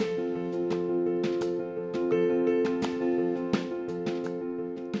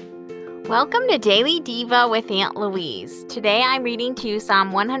Welcome to Daily Diva with Aunt Louise. Today I'm reading to you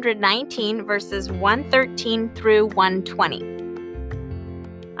Psalm 119 verses 113 through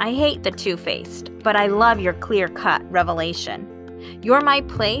 120. I hate the two-faced, but I love your clear-cut revelation. You're my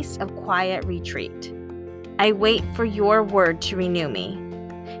place of quiet retreat. I wait for your word to renew me.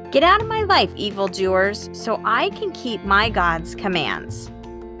 Get out of my life, evildoers, so I can keep my God's commands.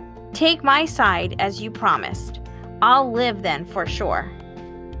 Take my side as you promised. I'll live then for sure.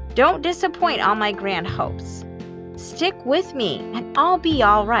 Don't disappoint all my grand hopes. Stick with me and I'll be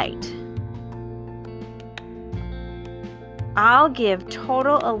all right. I'll give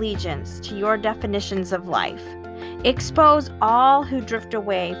total allegiance to your definitions of life. Expose all who drift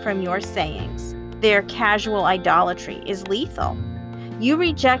away from your sayings. Their casual idolatry is lethal. You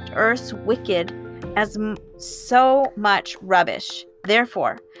reject earth's wicked as so much rubbish.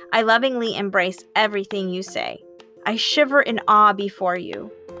 Therefore, I lovingly embrace everything you say. I shiver in awe before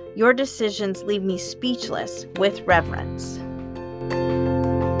you. Your decisions leave me speechless with reverence.